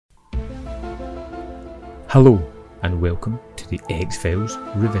Hello and welcome to the X-Files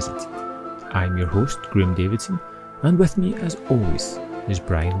Revisited. I'm your host, Graham Davidson, and with me as always is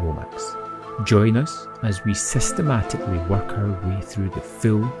Brian Lomax. Join us as we systematically work our way through the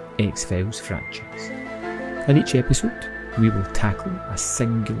full X-Files franchise. In each episode, we will tackle a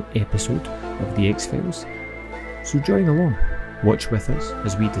single episode of the X-Files, so join along. Watch with us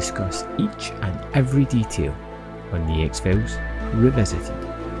as we discuss each and every detail on the X-Files Revisited.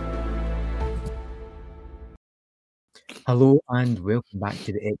 Hello and welcome back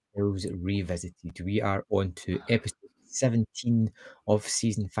to the X-Files Revisited. We are on to episode 17 of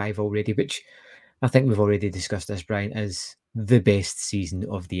season 5 already, which I think we've already discussed this, Brian, is the best season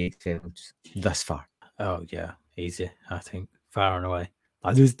of the X-Files thus far. Oh yeah, easy. I think far and away.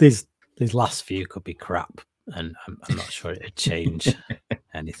 Like these last few could be crap, and I'm not sure it'd change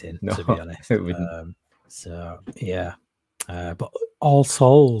anything. No, to be honest, it wouldn't. so yeah. But All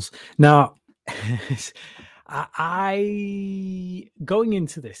Souls now. I going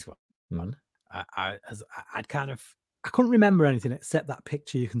into this one, I couldn't remember anything except that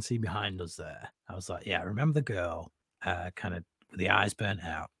picture you can see behind us there. I was like, yeah, I remember the girl, kind of with the eyes burnt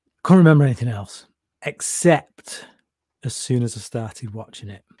out. Couldn't remember anything else except as soon as I started watching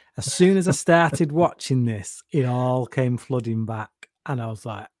it. As soon as I started watching this, it all came flooding back, and I was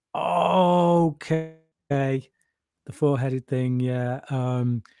like, okay, the four-headed thing, yeah.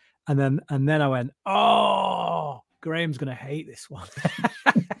 And then I went, oh, Graham's gonna hate this one.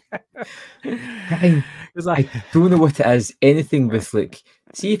 I don't know what it is. Anything with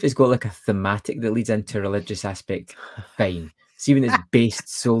see if it's got like a thematic that leads into a religious aspect, fine. See when it's based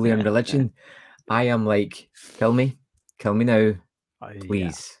solely on religion, I am like, kill me now,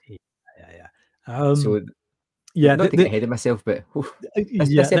 please. Yeah. So yeah, not to get ahead of myself, but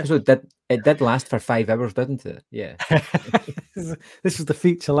this episode did last for 5 hours, didn't it? Yeah. This was the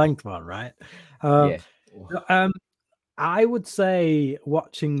feature length one, right? Yeah. I would say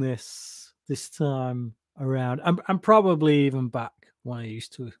watching this time around, I'm probably even back when I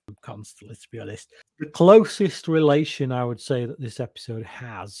used to constantly, to be honest. The closest relation I would say that this episode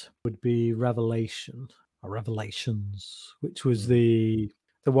has would be Revelations, which was the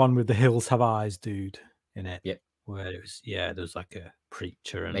one with the Hills Have Eyes dude in it. Yep. Where it was, there was like a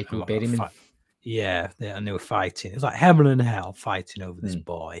preacher and Michael Berryman. And they were fighting. It was like heaven and hell fighting over this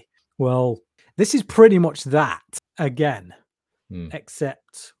boy. Well, this is pretty much that again,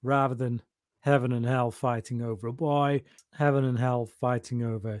 except rather than heaven and hell fighting over a boy, heaven and hell fighting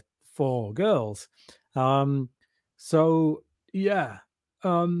over 4 girls. So yeah.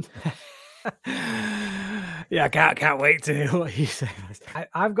 Yeah, I can't wait to hear what you say.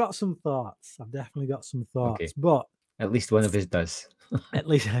 I've got some thoughts. I've definitely got some thoughts, okay. But at least one of us does. At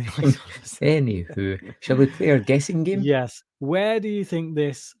least Anywho, shall we play our guessing game? Yes. Where do you think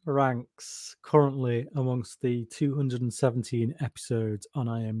this ranks currently amongst the 217 episodes on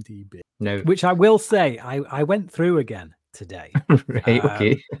IMDb? Now, which I will say, I went through again today. Right,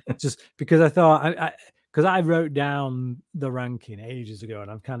 okay. Just because I thought, because I wrote down the ranking ages ago,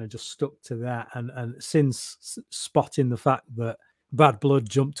 and I've kind of just stuck to that. And since spotting the fact that Bad Blood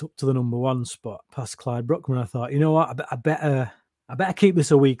jumped up to the number 1 spot past Clyde Bruckman, I thought, you know what, I better keep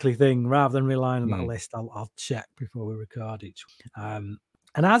this a weekly thing rather than relying on that list. I'll check before we record each. And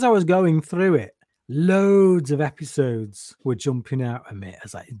as I was going through it, loads of episodes were jumping out at me. I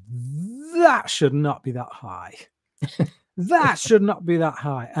was like, that should not be that high. That should not be that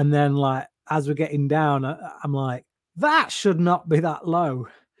high. And then, like, as we're getting down, I'm like, that should not be that low.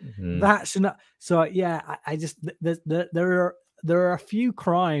 That should not. So yeah, I just there are a few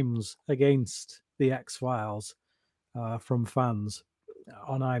crimes against the X-Files from fans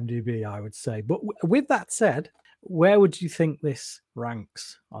on IMDb, I would say. But with that said, where would you think this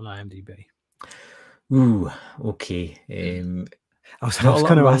ranks on IMDb? Ooh, okay. I was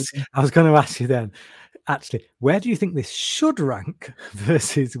going to ask you then. Actually, where do you think this should rank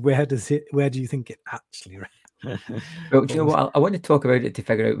versus where do you think it actually ranks? Well, do you know what? I want to talk about it to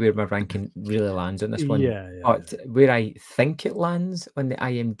figure out where my ranking really lands on this one. But where I think it lands on the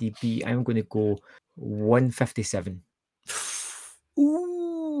IMDb, I'm going to go 157.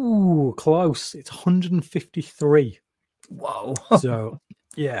 Ooh, close. It's 153. Wow. So,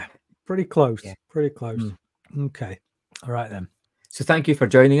 yeah, pretty close. Yeah. Pretty close. Okay. All right, then. So thank you for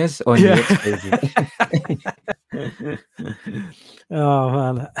joining us on the Oh,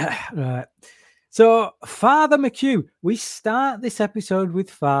 man. Right. So, Father McHugh. We start this episode with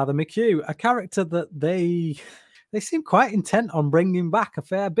Father McHugh, a character that they seem quite intent on bringing back a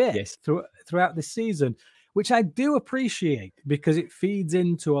fair bit throughout this season, which I do appreciate because it feeds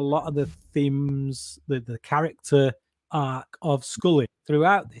into a lot of the themes, the character arc of Scully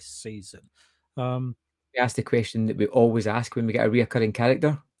throughout this season. ask the question that we always ask when we get a reoccurring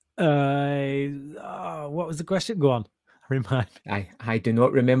character. What was the question? Go on. Remind me. I do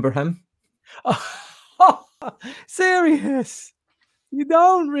not remember him. Oh, serious? You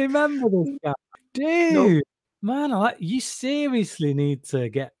don't remember this guy, dude? No. Man, you seriously need to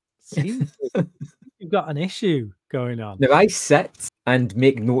get seen. You've got an issue going on. Now I sit and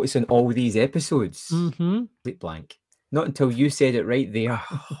make notes on all these episodes. Mm-hmm. Blank. Not until you said it right there.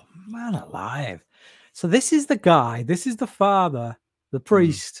 Oh, man alive. So this is the guy, this is the father, the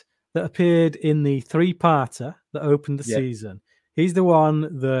priest that appeared in the 3-parter that opened the season. He's the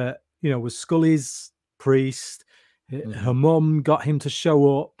one that, was Scully's priest. Her mum got him to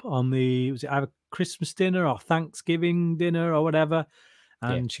show up on was it either Christmas dinner or Thanksgiving dinner or whatever.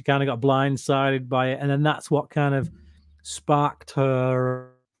 And she kind of got blindsided by it. And then that's what kind of sparked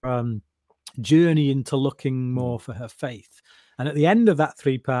her journey into looking more for her faith. And at the end of that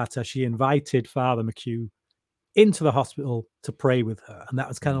 3-parter, she invited Father McHugh into the hospital to pray with her. And that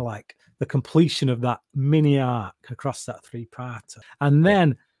was kind of like the completion of that mini arc across that 3-parter. And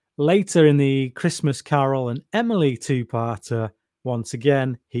then later in the Christmas Carol and Emily 2-parter, once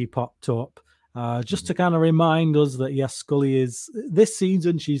again, he popped up just to kind of remind us that, yes, Scully is, this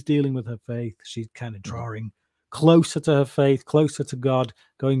season, she's dealing with her faith. She's kind of drawing closer to her faith, closer to God,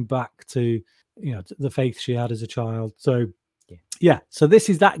 going back to, the faith she had as a child. So, so this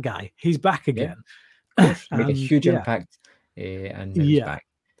is that guy. He's back again. Of course, made a huge impact, and he's back.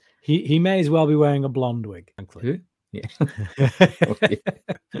 He may as well be wearing a blonde wig. Who? Yeah.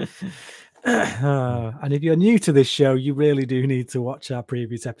 And if you're new to this show, you really do need to watch our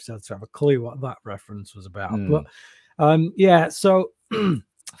previous episodes to have a clue what that reference was about. But so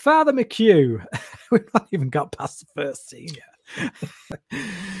Father McHugh, we've not even got past the first scene yet.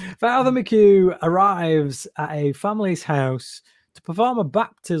 Father McHugh arrives at a family's house to perform a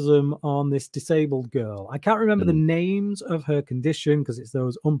baptism on this disabled girl. I can't remember the names of her condition because it's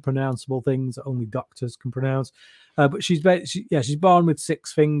those unpronounceable things that only doctors can pronounce. But she's born with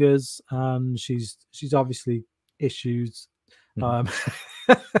 6 fingers, and she's obviously issues. I'm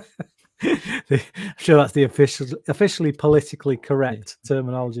sure that's the officially politically correct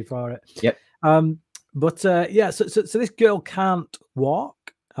terminology for it. Yep. So this girl can't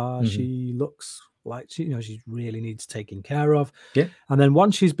walk. She looks like she really needs taking care of. Yeah. And then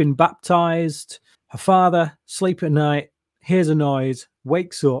once she's been baptized, her father sleep at night, hears a noise,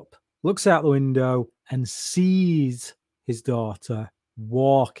 wakes up, looks out the window, and sees his daughter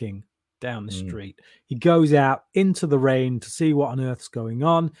walking down the street. He goes out into the rain to see what on earth's going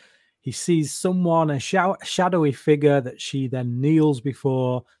on. He sees someone, a shadowy figure that she then kneels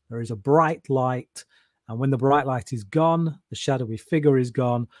before. There is a bright light. And when the bright light is gone, the shadowy figure is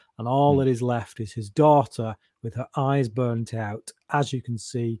gone. And all that is left is his daughter with her eyes burnt out, as you can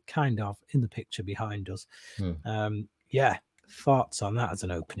see kind of in the picture behind us. Thoughts on that as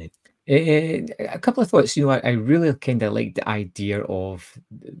an opening? A couple of thoughts. I really kind of like the idea of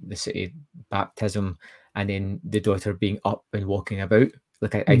the city baptism and then the daughter being up and walking about.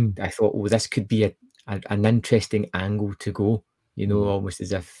 Like I thought, this could be an interesting angle to go. Almost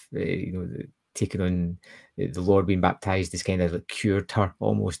as if taking on the Lord being baptized is kind of like cured her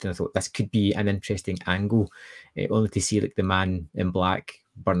almost. And I thought this could be an interesting angle, only to see like the man in black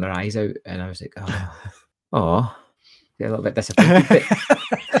burn their eyes out, and I was like, a little bit disappointed.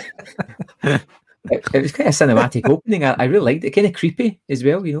 But it was kind of cinematic opening. I really liked it. Kind of creepy as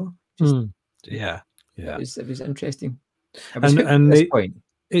well, Yeah. It was interesting.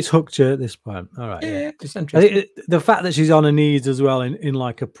 It's hooked you at this point. All right. Yeah. It's interesting. The fact that she's on her knees as well in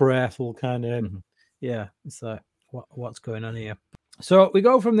like a prayerful kind of it's like what's going on here. So we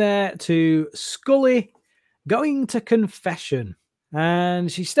go from there to Scully going to confession. And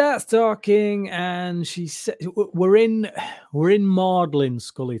she starts talking, and she said, "We're in maudlin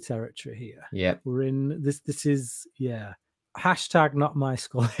Scully territory here. Yeah, we're in this. This is hashtag not my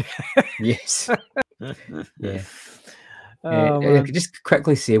Scully." Yes. Yeah. I could just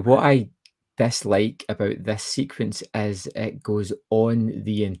quickly say what I dislike about this sequence is it goes on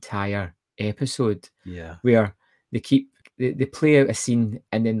the entire episode. Yeah, where they play out a scene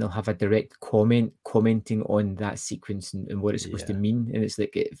and then they'll have a direct commenting on that sequence and what it's supposed to mean. And it's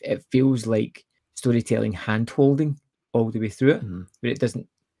like, it feels like storytelling hand-holding all the way through it, but it doesn't.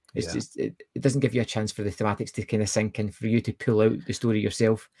 It's just, it doesn't give you a chance for the thematics to kind of sink in, for you to pull out the story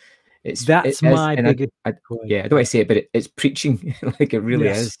yourself. That's my biggest. I don't want to say it, but it's preaching. Like it really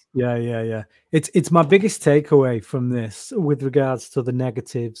is. Yeah. It's my biggest takeaway from this with regards to the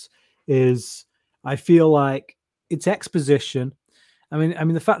negatives is I feel like it's exposition. I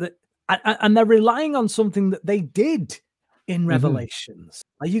mean the fact that and they're relying on something that they did in Revelations.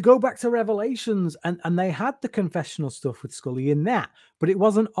 Like, you go back to Revelations, and they had the confessional stuff with Scully in that, but it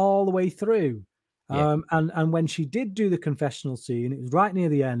wasn't all the way through. Yeah. And when she did do the confessional scene, it was right near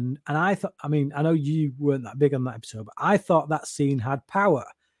the end. And I thought, I mean, I know you weren't that big on that episode, but I thought that scene had power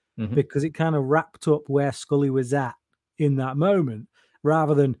because it kind of wrapped up where Scully was at in that moment,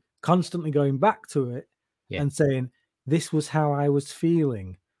 rather than constantly going back to it and saying, this was how I was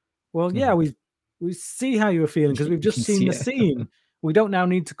feeling. Well, yeah, we see how you were feeling because we've just seen the scene. We don't now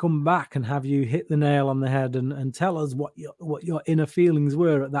need to come back and have you hit the nail on the head and tell us what your inner feelings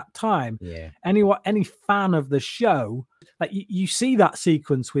were at that time. Yeah. Any fan of the show, like you see that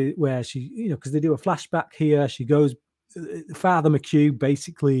sequence where she, because they do a flashback here. She goes, Father McHugh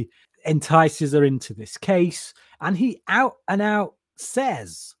basically entices her into this case, and he out and out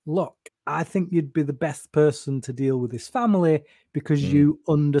says, look, I think you'd be the best person to deal with this family because you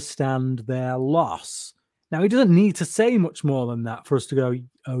understand their loss. Now, he doesn't need to say much more than that for us to go,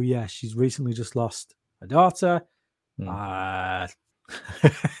 oh, yeah, she's recently just lost a daughter,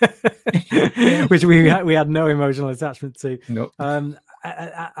 which we had no emotional attachment to. Nope. And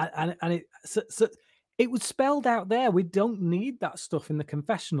it was spelled out there. We don't need that stuff in the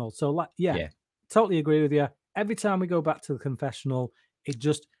confessional. So, totally agree with you. Every time we go back to the confessional,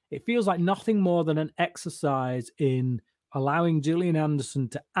 it feels like nothing more than an exercise in allowing Gillian Anderson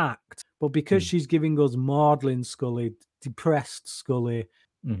to act, but because she's giving us maudlin Scully, depressed Scully,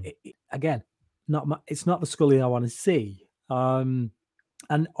 again, it's not the Scully I want to see. And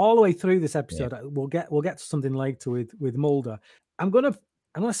all the way through this episode, we'll get to something later with Mulder. I'm gonna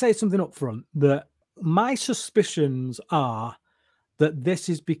say something up front that my suspicions are that this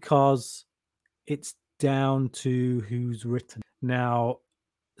is because it's down to who's written now.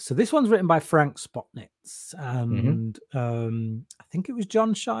 So this one's written by Frank Spotnitz, and I think it was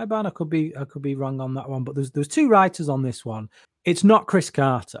John Scheiban. I could be wrong on that one, but there's two writers on this one. It's not Chris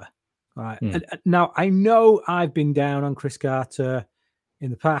Carter, right? And now I know I've been down on Chris Carter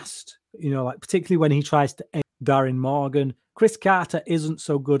in the past, like particularly when he tries to aid Darren Morgan. Chris Carter isn't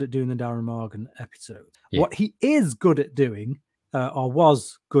so good at doing the Darren Morgan episode. Yeah. What he is good at doing, or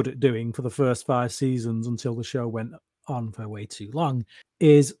was good at doing for the first 5 seasons until the show went on for way too long,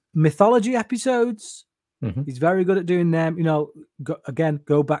 is mythology episodes. He's very good at doing them.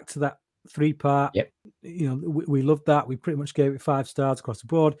 Go back to that 3-part. Yep. We loved that. We pretty much gave it 5 stars across the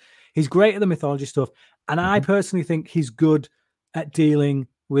board. He's great at the mythology stuff, and I personally think he's good at dealing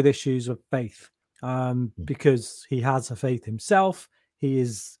with issues of faith, because he has a faith himself. He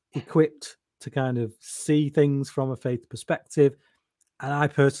is equipped to kind of see things from a faith perspective, and I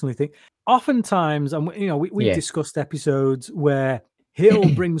personally think oftentimes, and we've discussed episodes where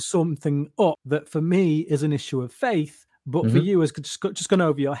he'll bring something up that for me is an issue of faith, but for you has just gone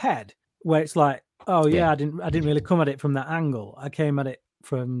over your head, where it's like, oh yeah, I didn't really come at it from that angle. I came at it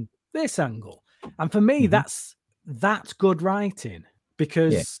from this angle, and for me, that's good writing,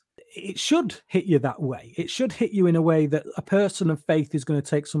 because it should hit you that way. It should hit you in a way that a person of faith is going to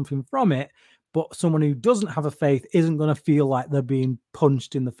take something from it, but someone who doesn't have a faith isn't going to feel like they're being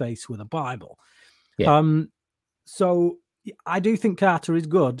punched in the face with a Bible. So I do think Carter is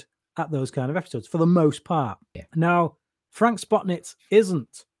good at those kind of episodes for the most part. Now, Frank Spotnitz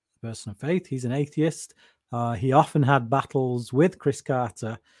isn't a person of faith. He's an atheist. He often had battles with Chris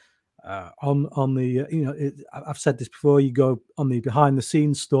Carter on the, I've said this before, you go on the behind the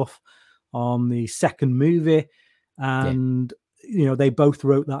scenes stuff on the second movie, and they both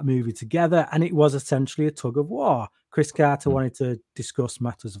wrote that movie together, and it was essentially a tug of war. Chris Carter wanted to discuss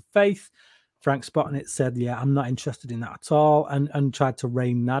matters of faith. Frank Spotnitz said, I'm not interested in that at all, and tried to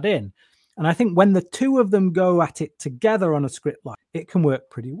rein that in. And I think when the two of them go at it together on a script line, it can work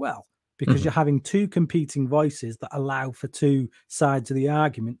pretty well, because you're having two competing voices that allow for two sides of the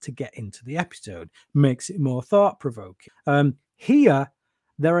argument to get into the episode. Makes it more thought-provoking. Here,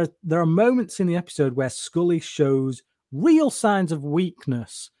 there are moments in the episode where Scully shows real signs of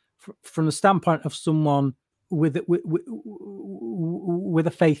weakness from the standpoint of someone with a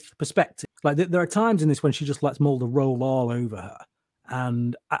faith perspective. Like there are times in this when she just lets Mulder roll all over her,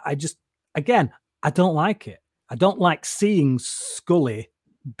 and I don't like it. I don't like seeing Scully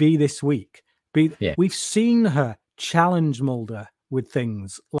be this weak. We've seen her challenge Mulder with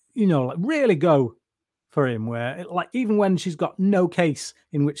things, like really go for him, where even when she's got no case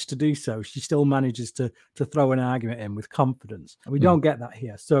in which to do so, she still manages to throw an argument in with confidence. And we don't get that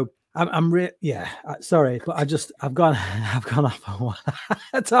here. So sorry, but I've gone off on one.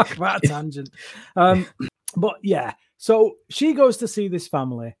 Talk about a tangent. But yeah, so she goes to see this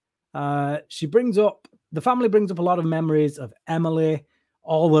family. The family brings up a lot of memories of Emily,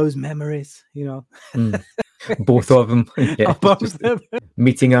 all those memories, Both of them. Yeah. Both of them.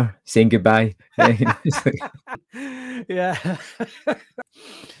 Meeting her, saying goodbye. Yeah.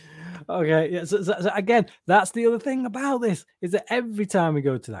 Okay. Yeah. So again, that's the other thing about this is that every time we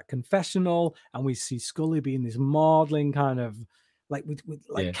go to that confessional and we see Scully being this maudlin kind of like with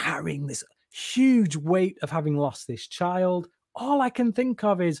carrying this huge weight of having lost this child, all I can think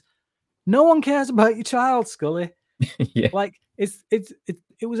of is no one cares about your child, Scully. Yeah. Like it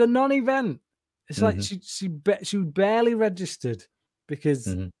was a non-event. It's like she barely registered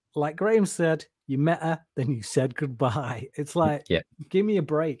because, like Graham said, you met her, then you said goodbye. It's like, give me a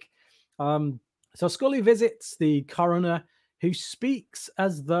break. So Scully visits the coroner, who speaks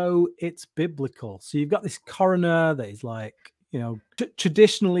as though it's biblical. So you've got this coroner that is like, you know,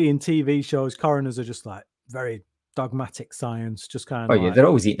 traditionally in TV shows, coroners are just like very dogmatic science, just kind of. Oh yeah, they're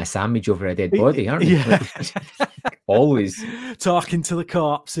always eating a sandwich over a dead body, aren't they? Yeah. Always talking to the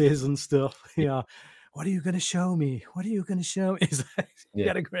corpses and stuff. You know, what are you going to show me? What are you going to show me? It's like,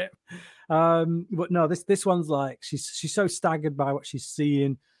 get a grip. But no, this one's like she's so staggered by what she's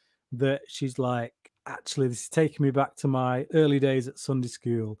seeing that she's like, actually, this is taking me back to my early days at Sunday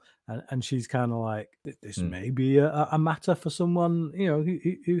school, and she's kind of like, this may be a matter for someone, you know,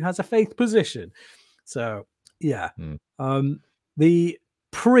 who has a faith position. So yeah, the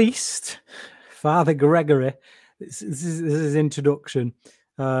priest, Father Gregory. This is his introduction.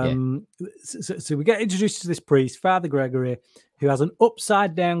 So we get introduced to this priest, Father Gregory, who has an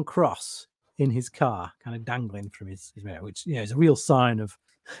upside down cross in his car, kind of dangling from his mirror, which, you know, is a real sign of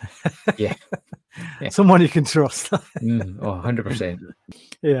someone you can trust. 100%.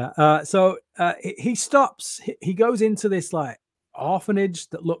 Yeah. So he stops. He goes into this like orphanage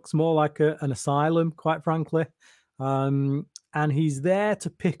that looks more like an asylum, quite frankly, and he's there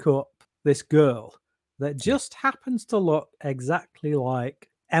to pick up this girl that just happens to look exactly like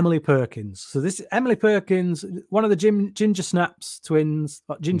Emily Perkins. So this is Emily Perkins, one of the Ginger Snaps twins,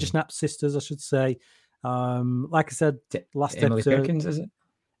 Ginger Snaps sisters, I should say. Like I said, last Emily episode, Perkins, is it?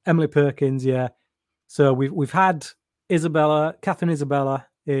 Emily Perkins, yeah. So we've had Catherine Isabella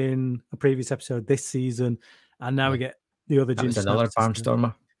in a previous episode this season, and now we get the other Ginger Snaps. Another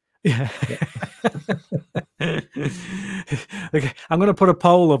barnstormer. Yeah. Okay, I'm going to put a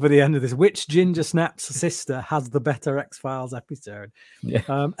poll up at the end of this. Which Ginger Snaps sister has the better X-Files episode?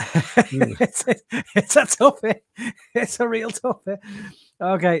 Yeah. It's a toughie. It's a real toughie.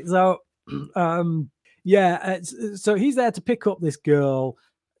 Okay, so so he's there to pick up this girl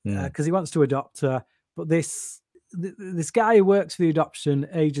because he wants to adopt her. But this guy who works for the adoption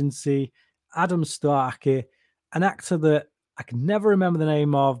agency, Adam Starkey, an actor that I can never remember the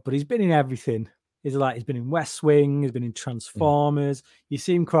name of, but he's been in everything. He's been in West Wing, he's been in Transformers. You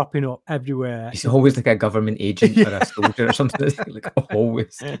see him cropping up everywhere. He's always like a government agent or a soldier or something. Like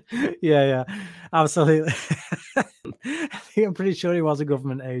always. Yeah, absolutely. I think I'm pretty sure he was a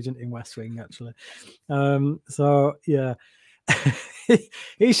government agent in West Wing, actually. So yeah.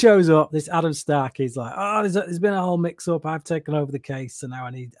 He shows up, this Adam Stark. He's like, oh, there's been a whole mix up. I've taken over the case, so now I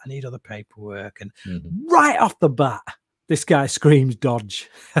need other paperwork. And right off the bat, this guy screams dodge.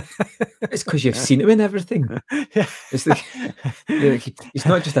 It's because you've seen him in everything. Yeah. It's like, he's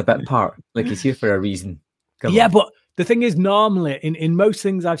not just a bit part. Like, he's here for a reason. Come on. But the thing is, normally in most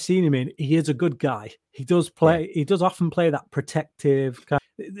things I've seen him in, he is a good guy. He does often play that protective kind.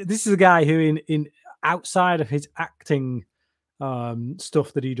 This is a guy who in outside of his acting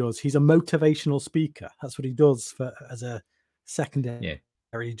stuff that he does, he's a motivational speaker. That's what he does as a secondary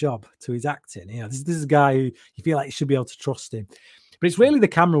job to his acting. You know, this is a guy who you feel like you should be able to trust him. But it's really the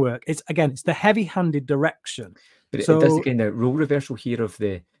camera work. It's the heavy-handed direction. But it does again the role reversal here of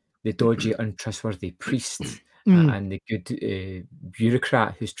the dodgy, untrustworthy priest and the good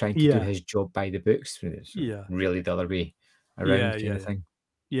bureaucrat who's trying to do his job by the books. It's really the other way around kind of thing.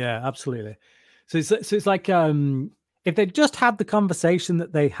 Yeah, absolutely. So it's like if they just had the conversation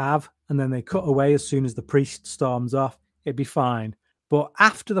that they have and then they cut away as soon as the priest storms off, it'd be fine. But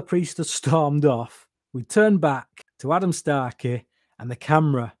after the priest has stormed off, we turn back to Adam Starkey and the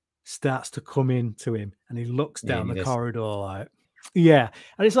camera starts to come into him and he looks down the corridor like, and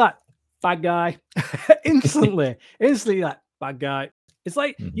it's like, bad guy. instantly like, bad guy. It's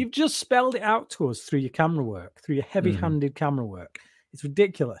like you've just spelled it out to us through your camera work, through your heavy-handed camera work. It's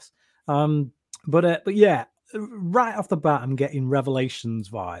ridiculous. But yeah, right off the bat, I'm getting Revelations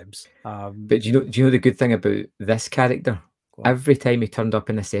vibes. But do you know the good thing about this character? Every time he turned up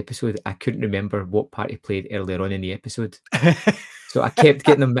in this episode, I couldn't remember what part he played earlier on in the episode. So I kept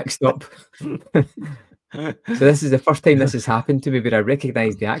getting them mixed up. So this is the first time this has happened to me where I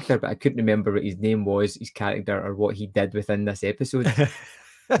recognised the actor, but I couldn't remember what his name was, his character, or what he did within this episode.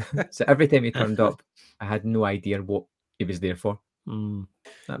 So every time he turned up, I had no idea what he was there for.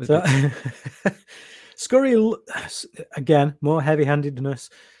 That was So good. Scully, again, more heavy-handedness.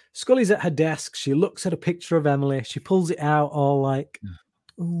 Scully's at her desk. She looks at a picture of Emily. She pulls it out all like,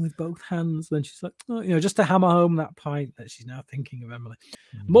 with both hands. Then she's like, just to hammer home that point that she's now thinking of Emily.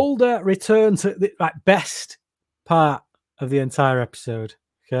 Mulder returns at the best part of the entire episode.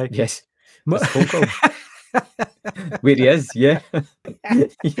 Okay. Yes. This phone call. Where he is, yeah.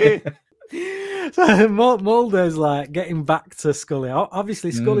 Yeah. So Mulder's like getting back to Scully.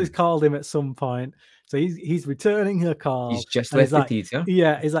 Obviously, Scully's called him at some point, so he's returning her call. He's just left the theater.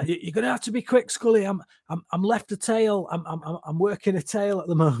 Yeah, he's like, "You're gonna have to be quick, Scully. I'm left a tail. I'm working a tail at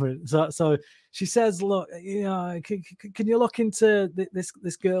the moment." So she says, "Look, can you look into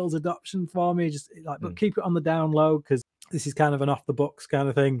this girl's adoption for me? Just but keep it on the down low because this is kind of an off the books kind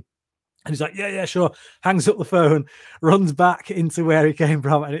of thing." And he's like, yeah, sure. Hangs up the phone, runs back into where he came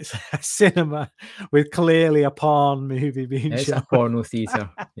from, and it's a cinema with clearly a porn movie being It's shown. a porno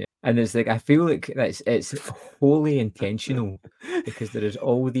theater, yeah. And it's like I feel like it's wholly intentional because there is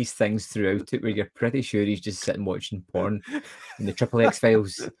all these things throughout it where you're pretty sure he's just sitting watching porn in the Triple X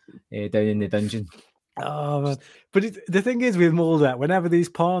Files down in the dungeon. Oh man! But the thing is with Mulder, whenever these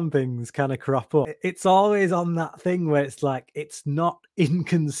porn things kind of crop up, it's always on that thing where it's like it's not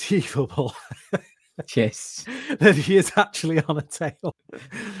inconceivable. Yes, that he is actually on a tail.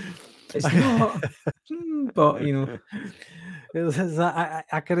 It's not, but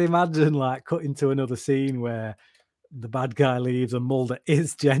I can imagine like cutting to another scene where the bad guy leaves and Mulder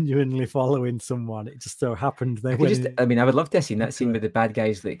is genuinely following someone. It just so happened they went. I would love to have seen that scene where the bad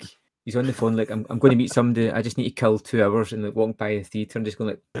guy's like. He's on the phone like, I'm going to meet somebody. I just need to kill 2 hours and like walking by the theater and just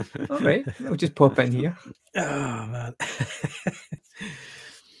going like, all right, I'll just pop in here. Oh man.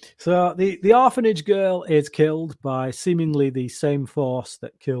 So the orphanage girl is killed by seemingly the same force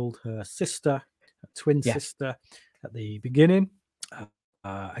that killed her sister, her twin sister, at the beginning.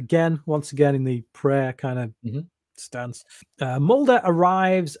 Once again in the prayer kind of stance. Mulder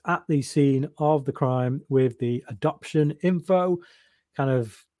arrives at the scene of the crime with the adoption info, kind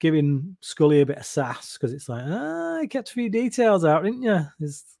of giving Scully a bit of sass because it's like, you kept a few details out, didn't you?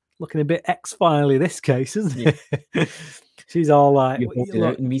 It's looking a bit X-Filey this case, isn't it? She's all like, "You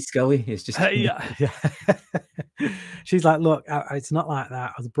out in me, Scully." It's just yeah. She's like, "Look, it's not like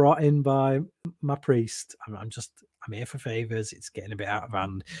that. I was brought in by my priest. I'm here for favors. It's getting a bit out of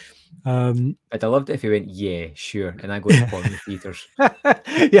hand." I'd have loved it if he went, "Yeah, sure," and I go to porn theaters.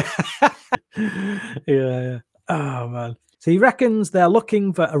 Yeah. Oh man. So he reckons they're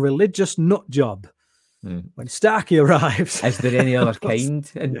looking for a religious nut job. When Starkey arrives. Is there any other kind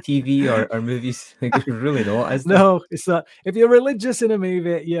in TV or movies? Like, really not, is there? No, it's not. If you're religious in a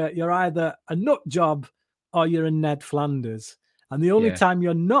movie, you're either a nut job or you're a Ned Flanders. And the only time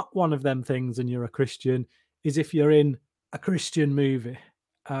you're not one of them things and you're a Christian is if you're in a Christian movie.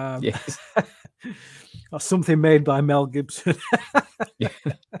 Yes. Or something made by Mel Gibson. Yeah.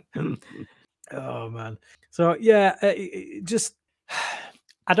 Oh man. So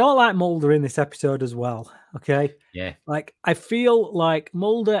I don't like Mulder in this episode as well. Okay. Yeah. Like I feel like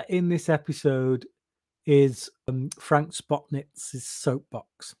Mulder in this episode is Frank Spotnitz's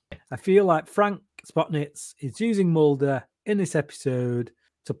soapbox. I feel like Frank Spotnitz is using Mulder in this episode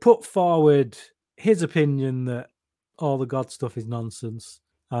to put forward his opinion that all the God stuff is nonsense.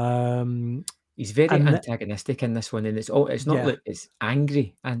 He's very antagonistic in this one, and it's not like it's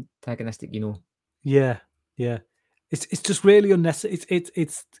angry antagonistic, Yeah. It's just really unnecessary.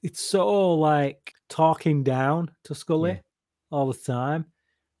 It's so like talking down to Scully all the time.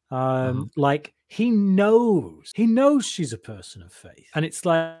 Like he knows she's a person of faith, and it's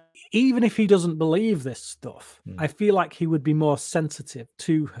like even if he doesn't believe this stuff, I feel like he would be more sensitive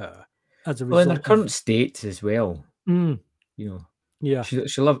to her as a result. Well, in her current state as well, Yeah,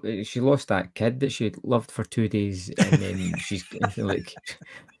 she lost that kid that she loved for 2 days, and then she's like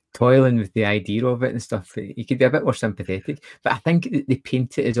toiling with the idea of it and stuff. You could be a bit more sympathetic, but I think they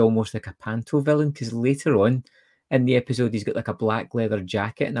paint it as almost like a panto villain because later on in the episode he's got like a black leather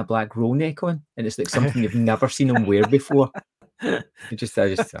jacket and a black roll neck on, and it's like something you've never seen him wear before. I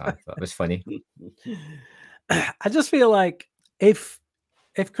thought it was funny. I just feel like if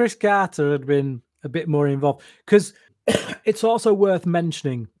Chris Carter had been a bit more involved, because it's also worth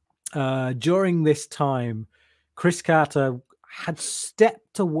mentioning during this time, Chris Carter had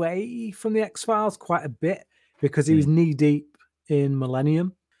stepped away from the X-Files quite a bit because he was knee deep in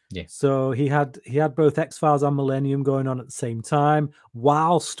Millennium. Yeah. So he had both X-Files and Millennium going on at the same time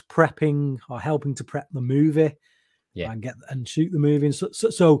whilst prepping or helping to prep the movie. Yeah. And shoot the movie. And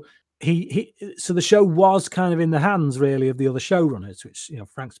so the show was kind of in the hands really of the other showrunners, which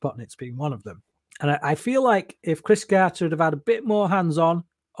Frank Spotnitz being one of them. And I feel like if Chris Carter had have had a bit more hands-on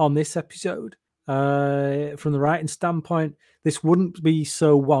on this episode, from the writing standpoint, this wouldn't be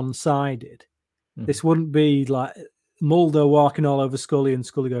so one-sided. This wouldn't be like Mulder walking all over Scully and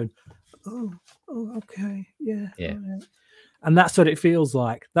Scully going, oh, okay, yeah. Right. And that's what it feels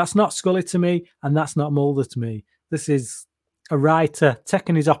like. That's not Scully to me, and that's not Mulder to me. This is a writer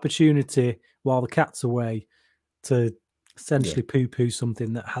taking his opportunity while the cat's away to essentially poo-poo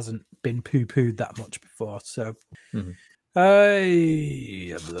something that hasn't been poo-pooed that much before. So,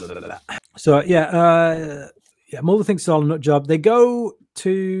 Mulder thinks it's all a nut job. They go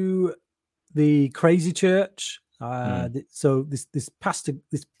to the crazy church. So this pastor,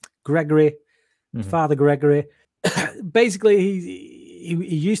 this Gregory, Father Gregory, basically he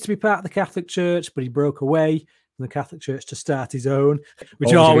used to be part of the Catholic Church, but he broke away from the Catholic Church to start his own,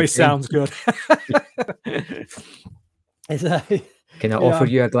 which always sounds good. Can I offer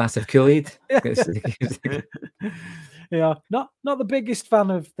you a glass of Kool-Aid? Yeah, not the biggest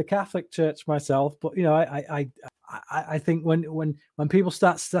fan of the Catholic Church myself, but I think when people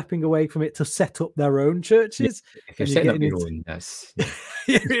start stepping away from it to set up their own churches, if you're setting up your own,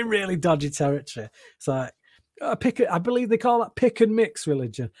 you're in really dodgy territory. It's like I believe they call that pick and mix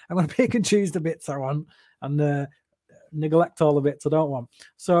religion. I'm going to pick and choose the bits I want and neglect all the bits I don't want.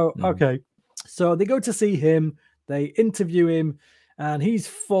 So okay, so they go to see him. They interview him. And he's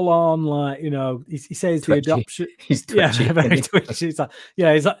full on, like, he says twitchy. The adoption. He's twitchy. Yeah, very twitchy. He's like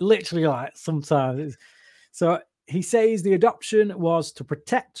literally like sometimes. So he says the adoption was to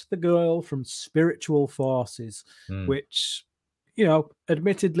protect the girl from spiritual forces, which,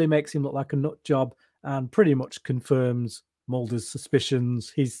 admittedly makes him look like a nut job and pretty much confirms Mulder's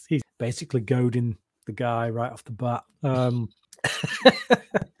suspicions. He's basically goading the guy right off the bat.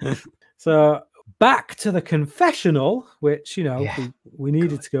 So back to the confessional, which, we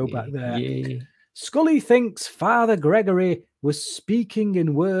needed to go back there. Yeah. Scully thinks Father Gregory was speaking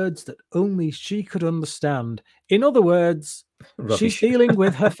in words that only she could understand. In other words, she's dealing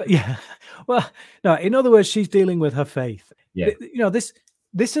with her... in other words, she's dealing with her faith. Yeah.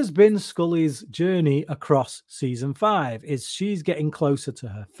 This has been Scully's journey across season 5, is she's getting closer to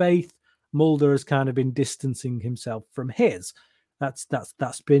her faith. Mulder has kind of been distancing himself from his. That's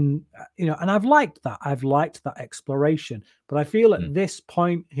been, and I've liked that. I've liked that exploration. But I feel at this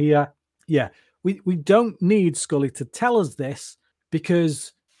point here, we don't need Scully to tell us this,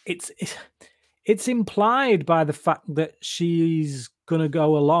 because it's implied by the fact that she's going to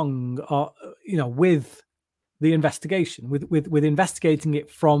go along, with the investigation, with investigating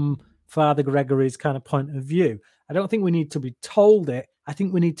it from Father Gregory's kind of point of view. I don't think we need to be told it. I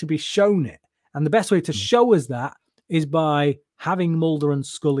think we need to be shown it. And the best way to show us that is by having Mulder and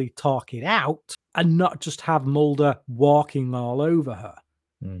Scully talk it out, and not just have Mulder walking all over her.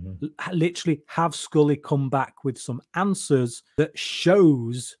 Literally have Scully come back with some answers that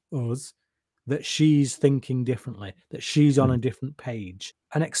shows us that she's thinking differently, that she's on a different page,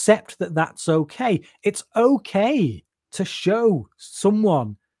 and accept that that's okay. It's okay to show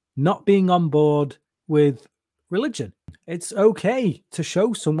someone not being on board with religion. It's okay to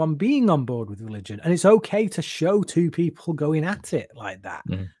show someone being on board with religion, and it's okay to show two people going at it like that.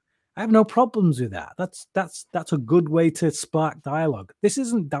 I have no problems with that. That's a good way to spark dialogue. This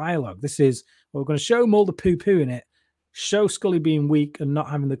isn't dialogue. This is, we're going to show Mulder poo-pooing it, show Scully being weak and not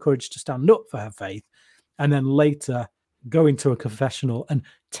having the courage to stand up for her faith, and then later go into a confessional and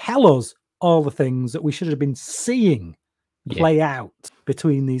tell us all the things that we should have been seeing play out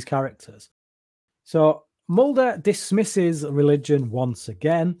between these characters. So Mulder dismisses religion once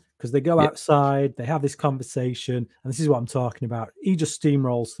again, because they go outside, they have this conversation, and this is what I'm talking about. He just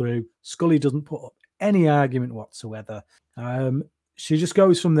steamrolls through. Scully doesn't put up any argument whatsoever. She just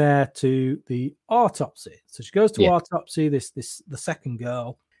goes from there to the autopsy. So she goes to autopsy, the second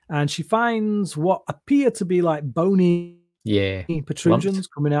girl, and she finds what appear to be like bony protrusions lumps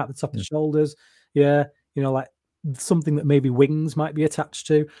coming out the top of the shoulders. Yeah, like something that maybe wings might be attached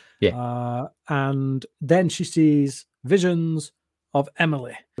to. And then she sees visions of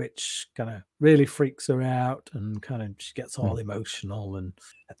Emily, which kind of really freaks her out, and kind of she gets all emotional. And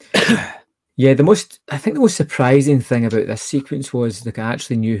the most surprising thing about this sequence was that I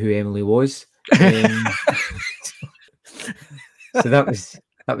actually knew who Emily was. So that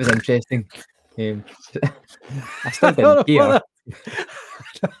was interesting. I still didn't care.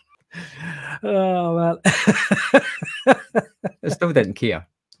 Oh man, I still didn't care.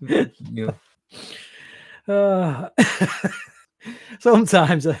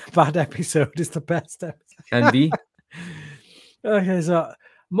 Sometimes a bad episode is the best episode. Can be. Okay, so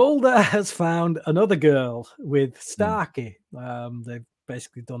Mulder has found another girl with Starkey. They've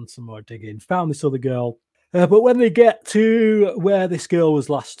basically done some more digging, found this other girl. But when they get to where this girl was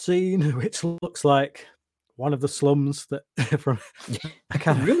last seen, which looks like one of the slums that from It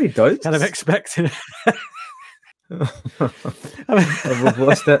really does. kind of expecting. We've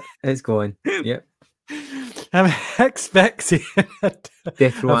lost it. It's gone. Yep. I'm expecting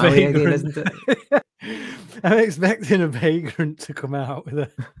Death Row Alley again, isn't it? I'm expecting a vagrant to come out with a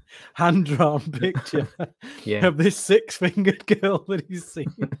hand-drawn picture of this six-fingered girl that he's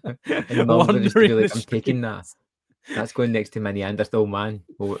seen. And Mulder just to be like, I'm taking that. That's going next to my Neanderthal man,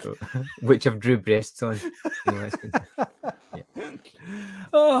 which I've drew breasts on.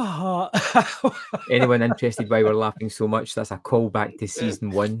 Oh. Anyone interested why we're laughing so much? That's a callback to season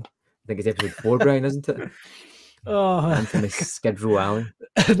 1. I think it's episode 4, Brian, isn't it? Oh, infamous Skid Row Alley.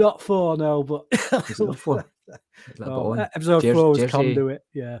 Not 4, no, but is it not 4? Episode 4 was Conduit.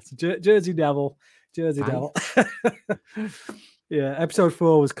 Yeah, so Jersey Devil. Devil. Yeah, episode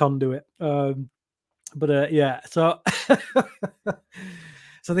 4 was Conduit. Yeah, so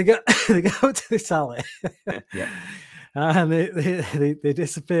so they go to this alley, and they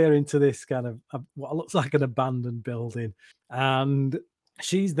disappear into this kind of what looks like an abandoned building, and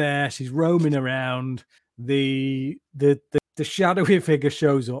she's there. She's roaming around. The shadowy figure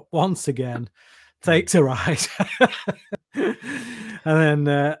shows up once again, takes a ride, and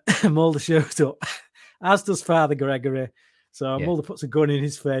then Mulder shows up, as does Father Gregory. So Mulder puts a gun in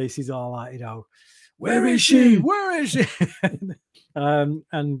his face. He's all like, where is she? Where is she?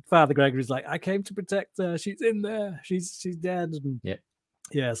 And Father Gregory's like, I came to protect her. She's in there. She's dead. And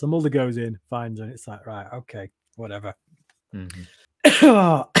yeah. So Mulder goes in, finds her, and it's like, right, okay, whatever. Mm-hmm.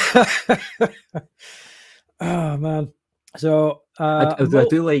 Oh man. So I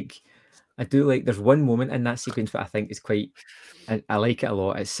do like. There's one moment in that sequence that I think is quite. I like it a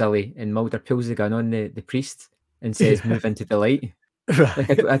lot. It's silly, and Mulder pulls the gun on the priest and says, "Move into the light."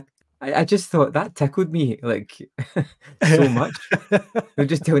 Right. Like, I just thought that tickled me like so much. They're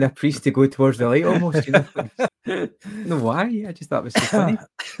just telling a priest to go towards the light almost. I don't know why. I just thought it was so funny.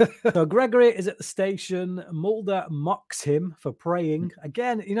 So Gregory is at the station. Mulder mocks him for praying.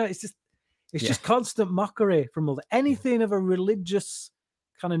 Again, it's just constant mockery from Mulder. Anything of a religious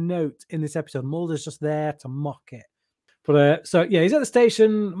kind of note in this episode, Mulder's just there to mock it. But he's at the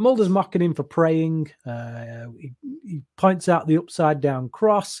station. Mulder's mocking him for praying. He points out the upside down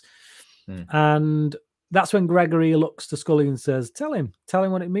cross. And that's when Gregory looks to Scully and says, tell him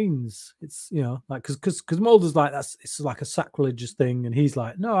what it means. It's, like, because Mulder's like, it's like a sacrilegious thing. And he's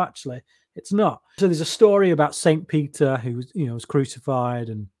like, no, actually, it's not. So there's a story about St. Peter who was crucified.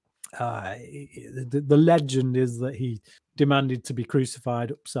 And the legend is that he demanded to be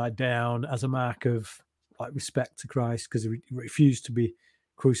crucified upside down as a mark of like respect to Christ, because he refused to be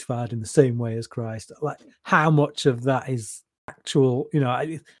crucified in the same way as Christ. Like, how much of that is actual,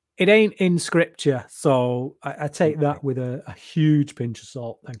 it ain't in scripture, so I take that with a huge pinch of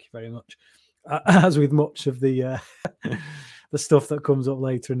salt. Thank you very much. As with much of the the stuff that comes up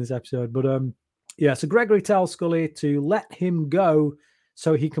later in this episode. But so Gregory tells Scully to let him go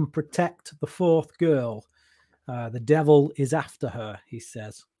so he can protect the fourth girl. The devil is after her, he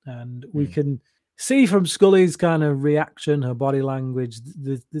says. And we can see from Scully's kind of reaction, her body language,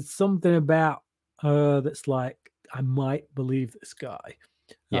 there's something about her that's like, I might believe this guy.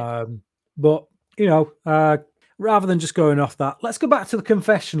 Yeah. But rather than just going off that, let's go back to the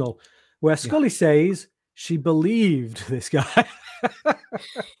confessional where Scully says she believed this guy.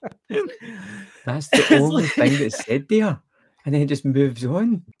 That's the only thing that's said there, and then it just moves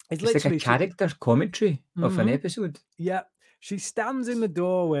on. It's like a character commentary of an episode. Yeah, she stands in the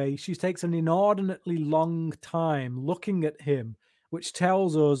doorway. She takes an inordinately long time looking at him, which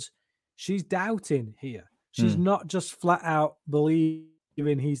tells us she's doubting here. She's not just flat out believing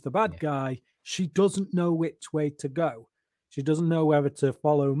he's the bad guy. She doesn't know which way to go. She doesn't know whether to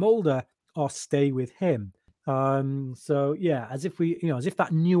follow Mulder or stay with him. So yeah, as if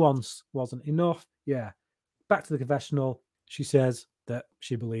that nuance wasn't enough. Yeah. Back to the confessional. She says that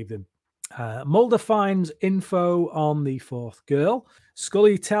she believed him. Mulder finds info on the fourth girl.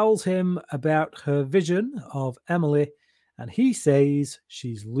 Scully tells him about her vision of Emily, and he says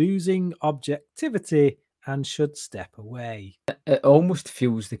she's losing objectivity and should step away. It almost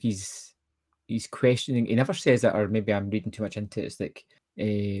feels like he's questioning. He never says that, or maybe I'm reading too much into it. It's like,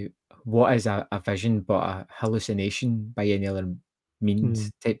 what is a vision but a hallucination by any other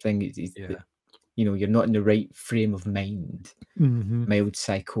means type thing. You're not in the right frame of mind. Mild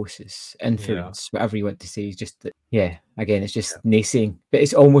psychosis, influence, whatever you want to say. Is just that, again, it's just naysaying. But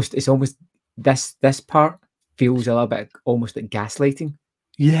it's almost this part feels a little bit almost like gaslighting.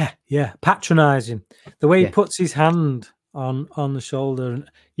 Yeah, patronizing. The way he puts his hand on the shoulder, and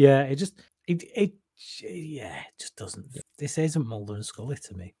yeah, it just doesn't. This isn't Mulder and Scully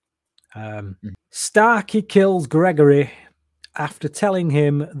to me. Starkey kills Gregory after telling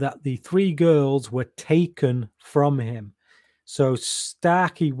him that the 3 girls were taken from him. So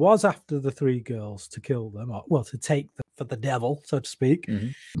Starkey was after the 3 girls to kill them, or well, to take them for the devil, so to speak.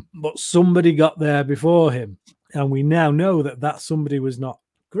 But somebody got there before him, and we now know that that somebody was not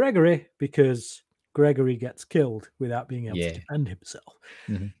Gregory, because Gregory gets killed without being able to defend himself.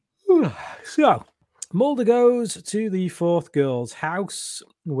 So Mulder goes to the 4th girl's house,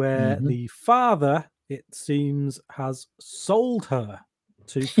 where the father, it seems, has sold her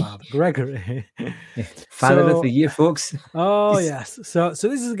to Father Gregory. Father of the year, folks. Oh, yes. So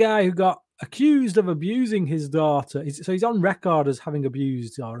this is a guy who got accused of abusing his daughter. So he's on record as having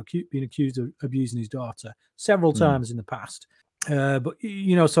abused or been accused of abusing his daughter several times in the past. But,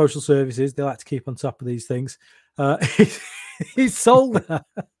 you know, social services, they like to keep on top of these things. He's sold her.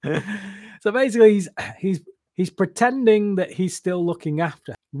 So basically, he's pretending that he's still looking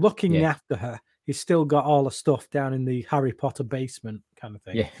after her. He's still got all the stuff down in the Harry Potter basement kind of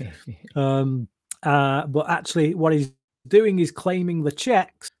thing. But actually, what he's doing is claiming the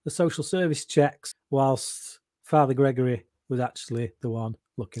checks, the social service checks, whilst Father Gregory was actually the one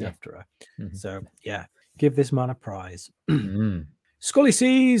looking after her. So, yeah, give this man a prize. Scully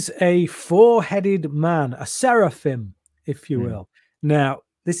sees a 4-headed man, a seraphim, if you will. Now,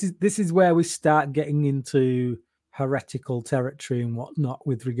 this is where we start getting into heretical territory and whatnot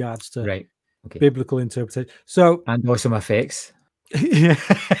with regards to biblical interpretation. So, and awesome effects. Yeah.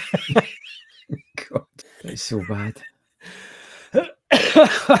 God, that's so bad.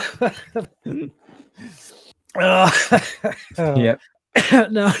 Yep.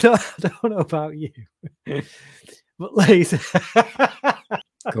 No, I don't know about you, but later.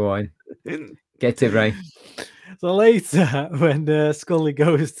 Go on. Get it right. So later, when Scully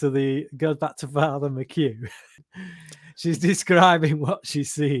goes back to Father McHugh, she's describing what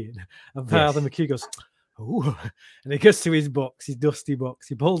she's seeing, and Father McHugh goes, "Oh," and he goes to his box, his dusty box.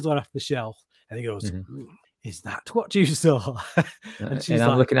 He pulls one off the shelf, and he goes, "Is that what you saw?" And she's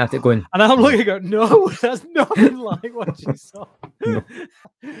I'm looking at it going, and I'm looking, going, "No, that's nothing like what you saw." No.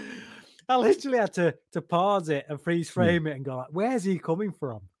 I literally had to pause it and freeze frame it and go like, "Where's he coming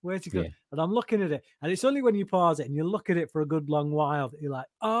from? Where's he going?" Yeah. And I'm looking at it, and it's only when you pause it and you look at it for a good long while that you're like,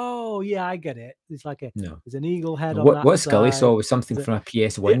 "Oh yeah, I get it." It's like there's an eagle head on that. What Scully saw was something from a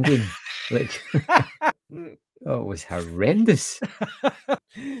PS1 game. Like, oh, it was horrendous.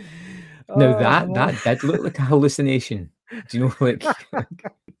 Now that did look like a hallucination. Do you know, like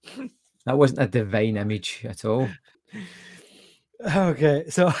that wasn't a divine image at all. Okay,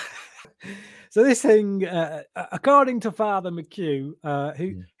 so this thing, according to Father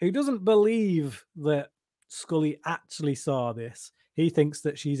McHugh, who doesn't believe that Scully actually saw this, he thinks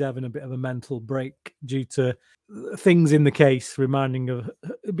that she's having a bit of a mental break due to things in the case reminding of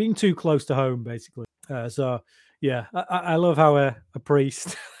being too close to home, basically. So yeah, I love how a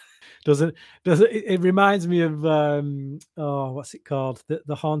priest does it. It reminds me of what's it called?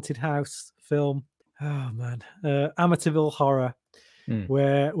 The Haunted House film. Oh man, Amityville Horror.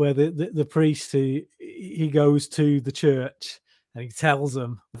 Where the priest he goes to the church and he tells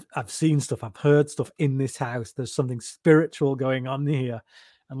them, "I've seen stuff, I've heard stuff in this house. There's something spiritual going on here."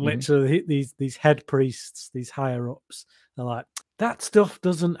 And literally these head priests, these higher ups, they're like, "That stuff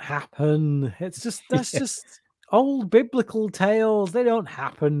doesn't happen. It's just just old biblical tales. They don't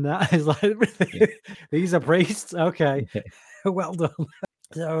happen." That is like these are priests. Okay, well done.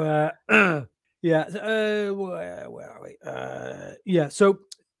 So yeah, where are we? Yeah, so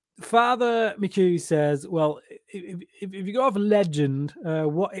Father McHugh says, well, if you go off legend,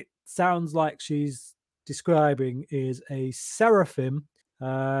 what it sounds like she's describing is a seraphim,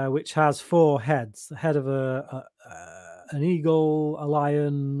 which has 4 heads: the head of an eagle, a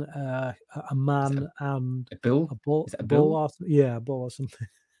lion, a man, and a bull. A bull. Is it a bull? A bull or something.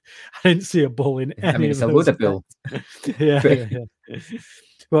 I didn't see a bull in any. I mean, it's a load of bull. yeah.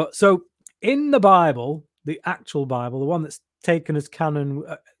 Well, so in the Bible, the actual Bible, the one that's taken as canon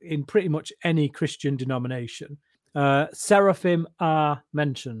in pretty much any Christian denomination, seraphim are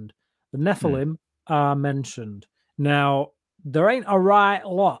mentioned. The Nephilim are mentioned. Now, there ain't a right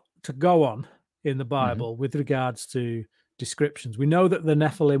lot to go on in the Bible with regards to descriptions. We know that the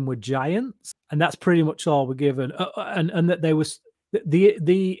Nephilim were giants, and that's pretty much all we're given. And that they was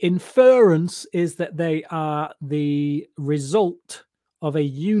the inference is that they are the result of a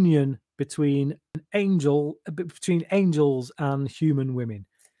union between angels and human women.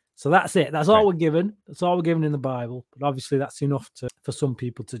 So that's it. That's all we're given. That's all we're given in the Bible. But obviously, that's enough for some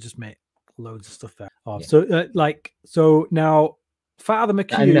people to just make loads of stuff there. Oh, Yeah. So now Father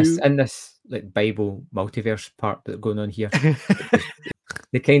McHugh in this like Bible multiverse part that's going on here,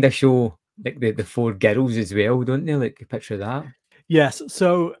 they kind of show like the four girls as well, don't they? Like a picture of that. Yes.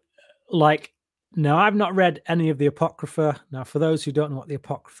 So, like, now I've not read any of the Apocrypha. Now, for those who don't know what the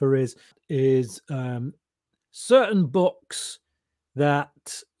Apocrypha is certain books that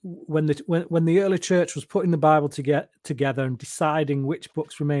when the early church was putting the Bible together and deciding which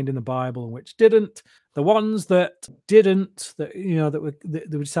books remained in the Bible and which didn't, the ones that didn't, that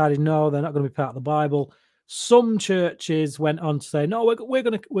they decided no, they're not going to be part of the Bible. Some churches went on to say no, we're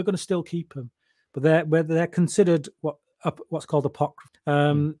going to still keep them, but they're considered what's called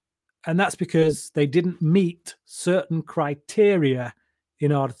apocrypha, and that's because they didn't meet certain criteria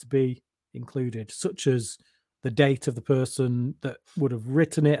in order to be included, such as the date of the person that would have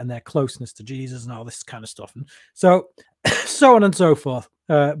written it and their closeness to Jesus and all this kind of stuff. And so on and so forth.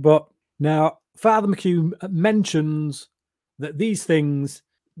 But now Father McHugh mentions that these things,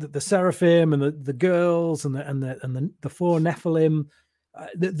 that the seraphim and the girls and the four Nephilim,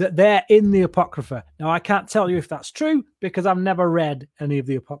 that they're in the Apocrypha. Now, I can't tell you if that's true because I've never read any of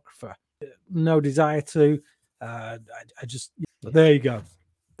the Apocrypha. No desire to. I just, there you go.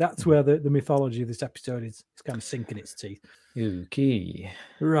 That's where the mythology of this episode is kind of sinking its teeth. Okay.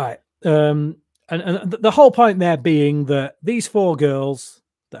 Right. And the whole point there being that these four girls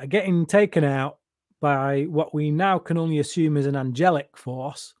that are getting taken out by what we now can only assume is an angelic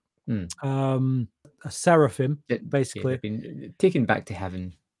force, a seraphim, basically. They've been taken back to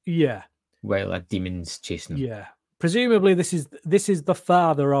heaven. Yeah. While a demon's chasing them. Yeah. Presumably this is the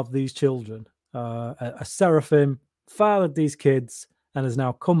father of these children. A seraphim fathered these kids and has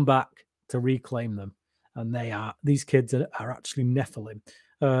now come back to reclaim them. And these kids are actually Nephilim,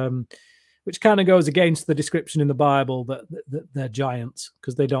 which kind of goes against the description in the Bible that they're giants,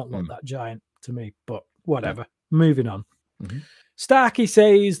 because they don't look that giant to me, but whatever. Moving on. Starkey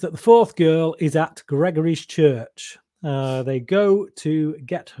says that the fourth girl is at Gregory's church. They go to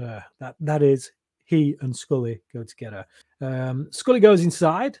get her. That is, he and Scully go to get her. Scully goes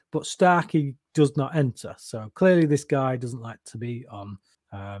inside, but Starkey does not enter. So clearly this guy doesn't like to be on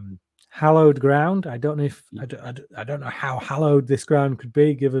hallowed ground. I don't know if I don't know how hallowed this ground could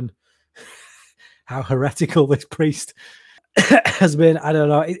be, given how heretical this priest has been. I don't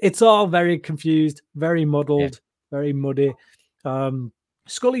know. It's all very confused, very muddled, very muddy.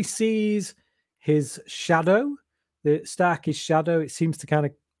 Scully sees his shadow, the Starkey's shadow. It seems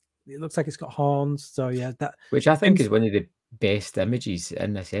to it looks like it's got horns. So yeah, which I think is one of the best images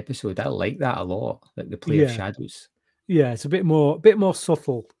in this episode. I like that a lot, like the play of shadows. Yeah, it's a bit more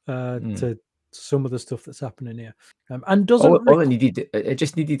subtle to some of the stuff that's happening here. And doesn't all it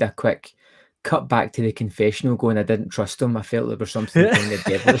just needed a quick cut back to the confessional going, I didn't trust him. I felt there was something kind of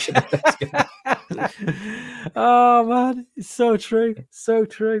devilish about this guy. Oh man, it's so true. So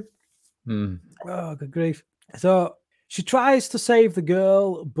true. Oh, good grief. So she tries to save the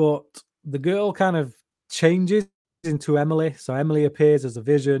girl, but the girl kind of changes into Emily. So Emily appears as a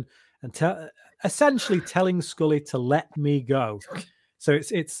vision and essentially telling Scully to let me go. So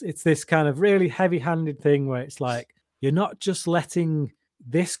it's this kind of really heavy-handed thing where it's like, you're not just letting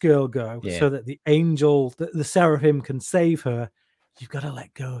this girl go so that the angel, the seraphim can save her. You've got to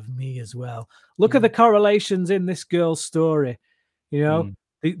let go of me as well. Look at the correlations in this girl's story. You know,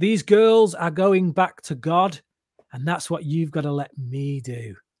 these girls are going back to God, and that's what you've got to let me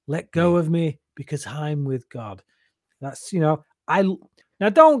do. Let go of me because I'm with God. That's, now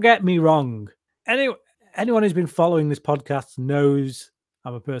don't get me wrong. Anyone who's been following this podcast knows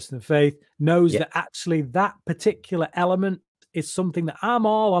I'm a person of faith, knows that actually that particular element is something that I'm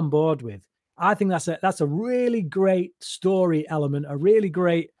all on board with. I think that's a really great story element, a really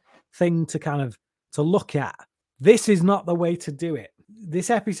great thing to look at. This is not the way to do it. This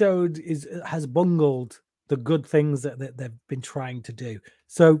episode has bungled the good things that they've been trying to do.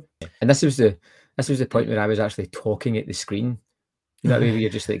 So, and this was the point where I was actually talking at the screen. You know, where you're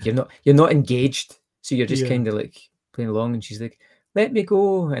just like, you're not engaged, so you're just kind of like playing along. And she's like, "Let me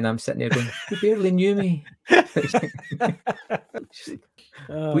go," and I'm sitting there going, "You barely knew me."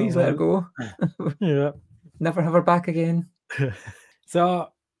 Please let her go. Never have her back again. So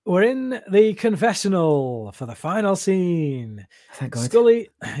we're in the confessional for the final scene. Thank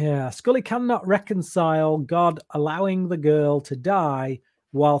God. Scully cannot reconcile God allowing the girl to die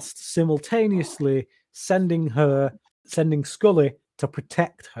whilst simultaneously sending Scully to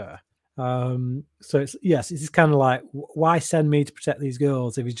protect her. So it's kind of like, why send me to protect these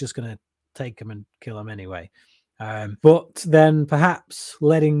girls if he's just going to take them and kill them anyway? But then perhaps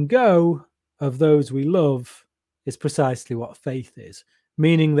letting go of those we love is precisely what faith is.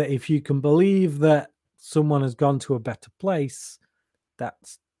 meaning that if you can believe that someone has gone to a better place,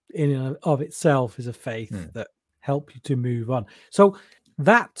 that's in and of itself is a faith that help you to move on. So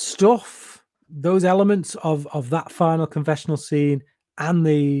that stuff, those elements of that final confessional scene and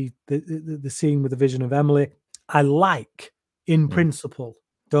the scene with the vision of Emily, I like in principle,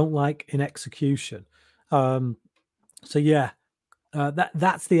 don't like in execution. So yeah,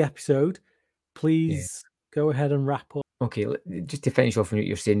 that's the episode. Please go ahead and wrap up. Okay, just to finish off on what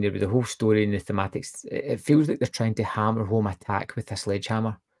you're saying there with the whole story and the thematics, it feels like they're trying to hammer home attack with a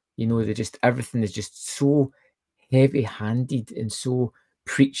sledgehammer. You know, everything is just so heavy-handed and so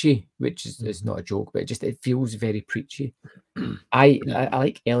preachy, which is not a joke, but it feels very preachy. I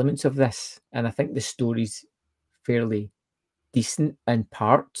like elements of this, and I think the story's fairly decent in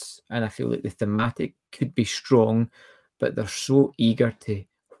parts, and I feel like the thematic could be strong, but they're so eager to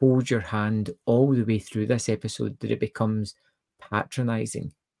hold your hand all the way through this episode that it becomes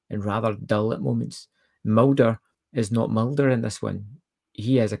patronizing and rather dull at moments. Mulder is not Mulder in this one.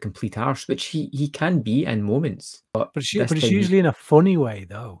 He is a complete arse, which he can be in moments. But it's usually in a funny way,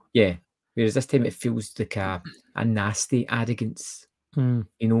 though. Yeah. Whereas this time it feels like a nasty arrogance, you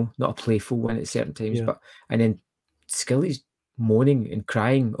know, not a playful one at certain times. And then Scully's moaning and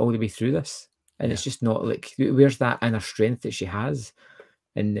crying all the way through this. And it's just not like, where's that inner strength that she has?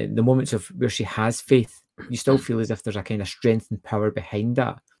 And the moments of where she has faith, you still feel as if there's a kind of strength and power behind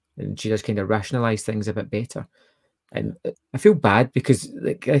that. And she does kind of rationalize things a bit better. And I feel bad because,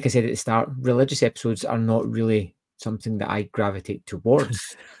 like I said at the start, religious episodes are not really something that I gravitate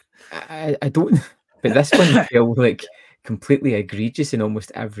towards. I don't, but this one feels like completely egregious in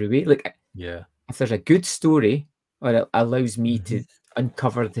almost every way. Like, if there's a good story or it allows me to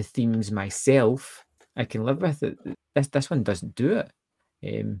uncover the themes myself, I can live with it. This one doesn't do it.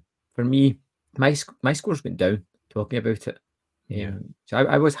 For me, my scores went down talking about it. So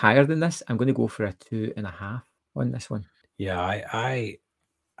I was higher than this. I'm going to go for a 2.5 on this one. Yeah,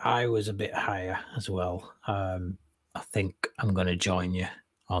 I was a bit higher as well. I think I'm going to join you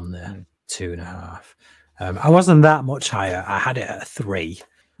on the 2.5. I wasn't that much higher. I had it at a 3.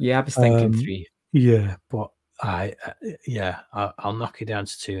 Yeah, I was thinking 3. Yeah, but I'll knock it down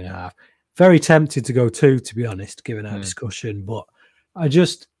to 2.5. Very tempted to go 2, to be honest, given our discussion. But I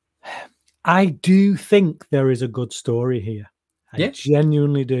do think there is a good story here. I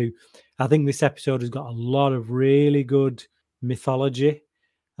genuinely do. I think this episode has got a lot of really good mythology.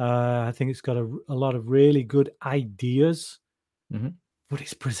 I think it's got a lot of really good ideas, but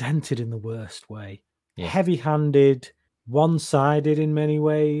it's presented in the worst way. Heavy-handed, one-sided in many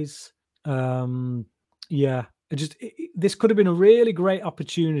ways. This could have been a really great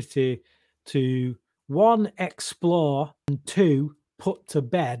opportunity to, 1, explore, and 2, put to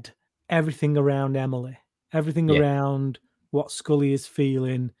bed everything around Emily, everything around what Scully is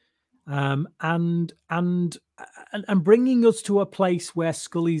feeling, and bringing us to a place where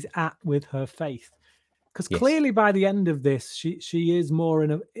Scully's at with her faith, because clearly by the end of this, she is more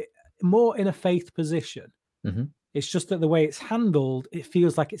in a faith position. It's just that the way it's handled, it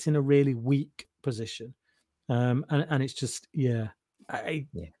feels like it's in a really weak position, and it's just it's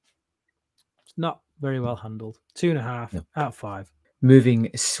not very well handled. 2.5 out of 5. Moving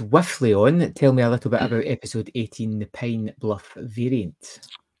swiftly on, tell me a little bit about episode 18, the Pine Bluff variant.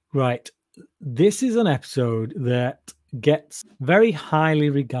 Right. This is an episode that gets very highly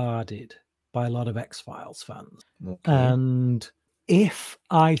regarded by a lot of X-Files fans. And if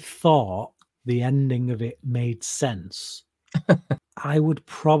I thought the ending of it made sense, I would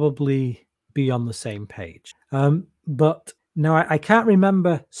probably be on the same page. But now I can't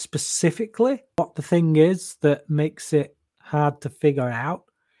remember specifically what the thing is that makes it hard to figure out.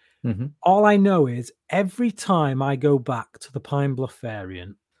 All I know is every time I go back to the Pine Bluff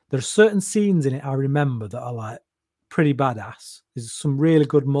variant, there are certain scenes in it I remember that are like pretty badass. There's some really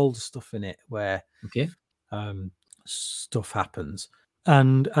good Mulder stuff in it where stuff happens.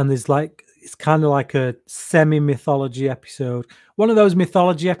 And there's like, it's kind of like a semi-mythology episode. One of those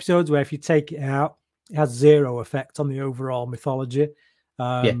mythology episodes where if you take it out, it has zero effect on the overall mythology.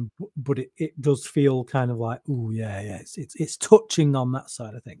 But it does feel kind of like, it's touching on that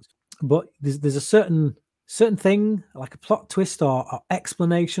side of things. But there's a certain thing, like a plot twist or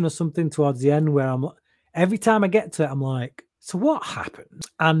explanation or something towards the end where every time I get to it, I'm like, so what happened?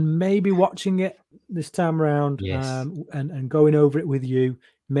 And maybe watching it this time around and going over it with you,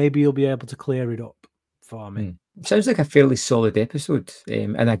 maybe you'll be able to clear it up for me. Sounds like a fairly solid episode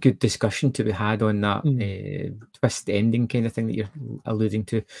and a good discussion to be had on that twist ending kind of thing that you're alluding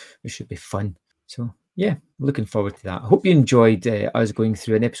to, which should be fun. So yeah, looking forward to that. I hope you enjoyed us going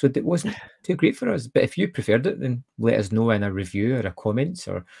through an episode that wasn't too great for us. But if you preferred it, then let us know in a review or a comments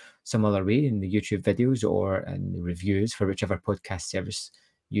or some other way in the YouTube videos or in the reviews for whichever podcast service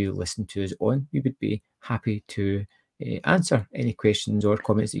you listen to us on. We would be happy to answer any questions or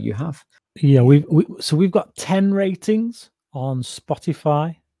comments that you have. Yeah, we've got 10 ratings on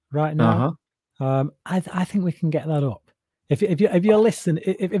Spotify right now. I think we can get that up. If you're listening,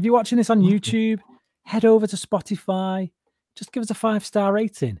 if you're watching this on YouTube, head over to Spotify. Just give us a 5-star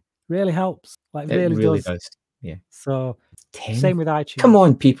rating. Really helps. Like It really does. Yeah. So 10. Same with iTunes. Come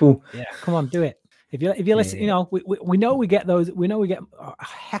on, people. Yeah, come on, do it. If you listen, you know, we know we get those. We know we get a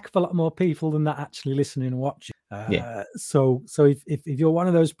heck of a lot more people than that actually listening and watching. So if you're one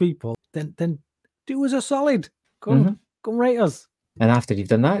of those people, then do us a solid. Come rate us. And after you've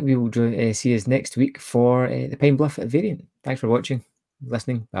done that, we will see us next week for the Pine Bluff variant. Thanks for watching,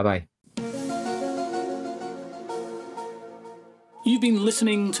 listening. Bye-bye. You've been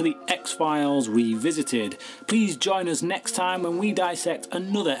listening to the X-Files Revisited. Please join us next time when we dissect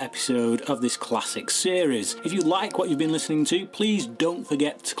another episode of this classic series. If you like what you've been listening to, please don't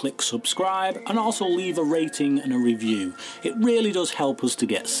forget to click subscribe and also leave a rating and a review. It really does help us to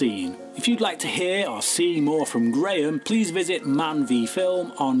get seen. If you'd like to hear or see more from Graham, please visit Man v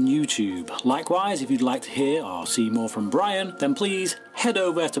Film on YouTube. Likewise, if you'd like to hear or see more from Brian, then please head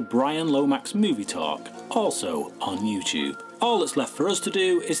over to Brian Lomax Movie Talk, also on YouTube. All that's left for us to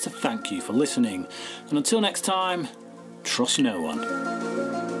do is to thank you for listening, and until next time, trust no one.